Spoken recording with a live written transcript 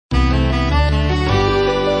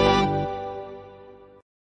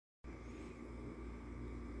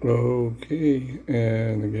Okay,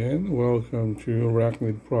 and again, welcome to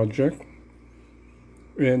Araknid Project.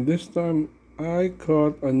 And this time I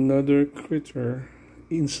caught another critter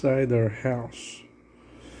inside our house.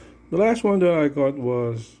 The last one that I caught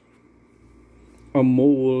was a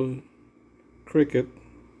mole cricket.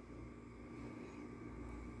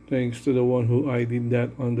 Thanks to the one who ID'd that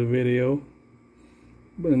on the video.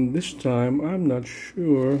 But this time I'm not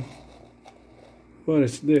sure what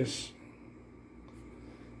is this.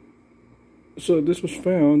 So this was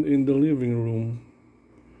found in the living room,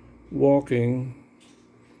 walking,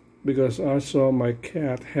 because I saw my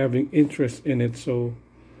cat having interest in it, so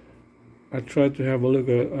I tried to have a look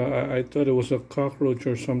at I thought it was a cockroach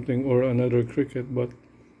or something, or another cricket, but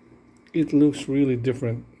it looks really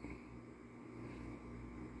different.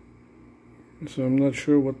 So I'm not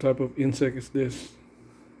sure what type of insect is this.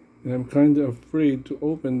 And I'm kind of afraid to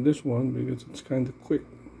open this one because it's kind of quick.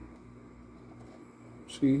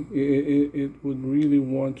 See, it would really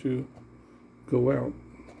want to go out.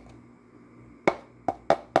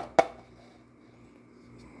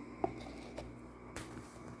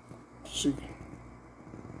 See.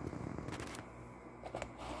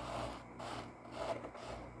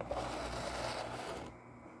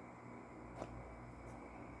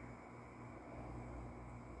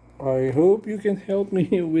 I hope you can help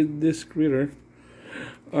me with this critter.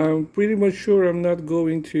 I'm pretty much sure I'm not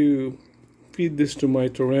going to feed this to my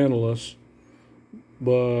tarantulas,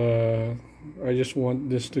 but I just want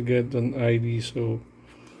this to get an ID so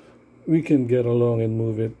we can get along and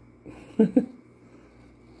move it.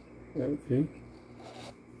 Okay.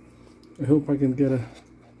 I hope I can get a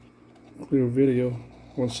clear video.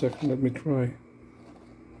 1 second, let me try.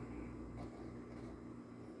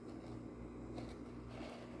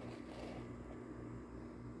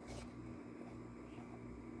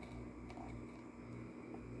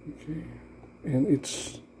 Okay, and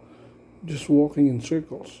it's just walking in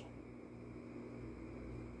circles.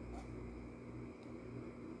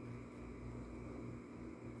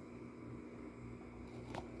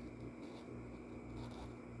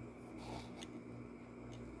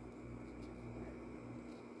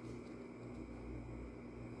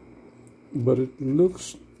 But it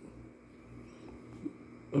looks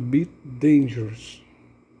a bit dangerous.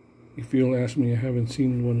 If you'll ask me, I haven't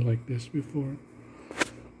seen one like this before,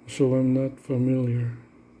 so I'm not familiar.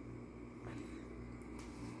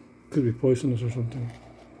 Could be poisonous or something.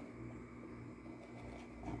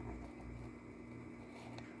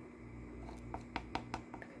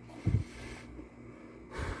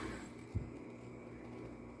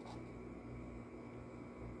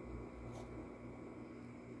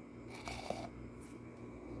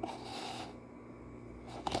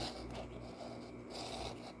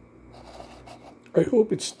 I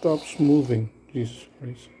hope it stops moving. Jesus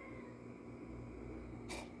Christ.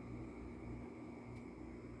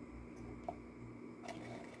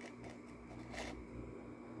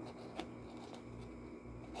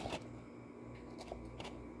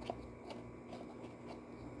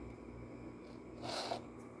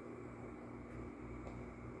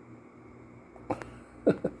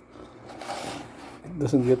 It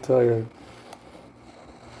doesn't get tired.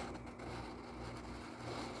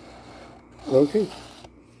 Okay,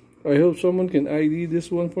 I hope someone can ID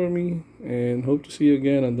this one for me, and hope to see you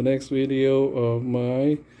again on the next video of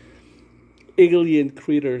my alien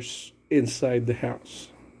critters inside the house.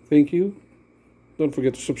 Thank you. Don't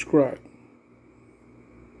forget to subscribe.